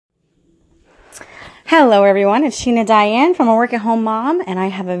Hello everyone, it's Sheena Diane from A Work at Home Mom, and I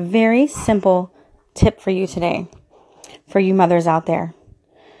have a very simple tip for you today, for you mothers out there.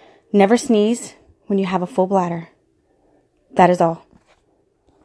 Never sneeze when you have a full bladder. That is all.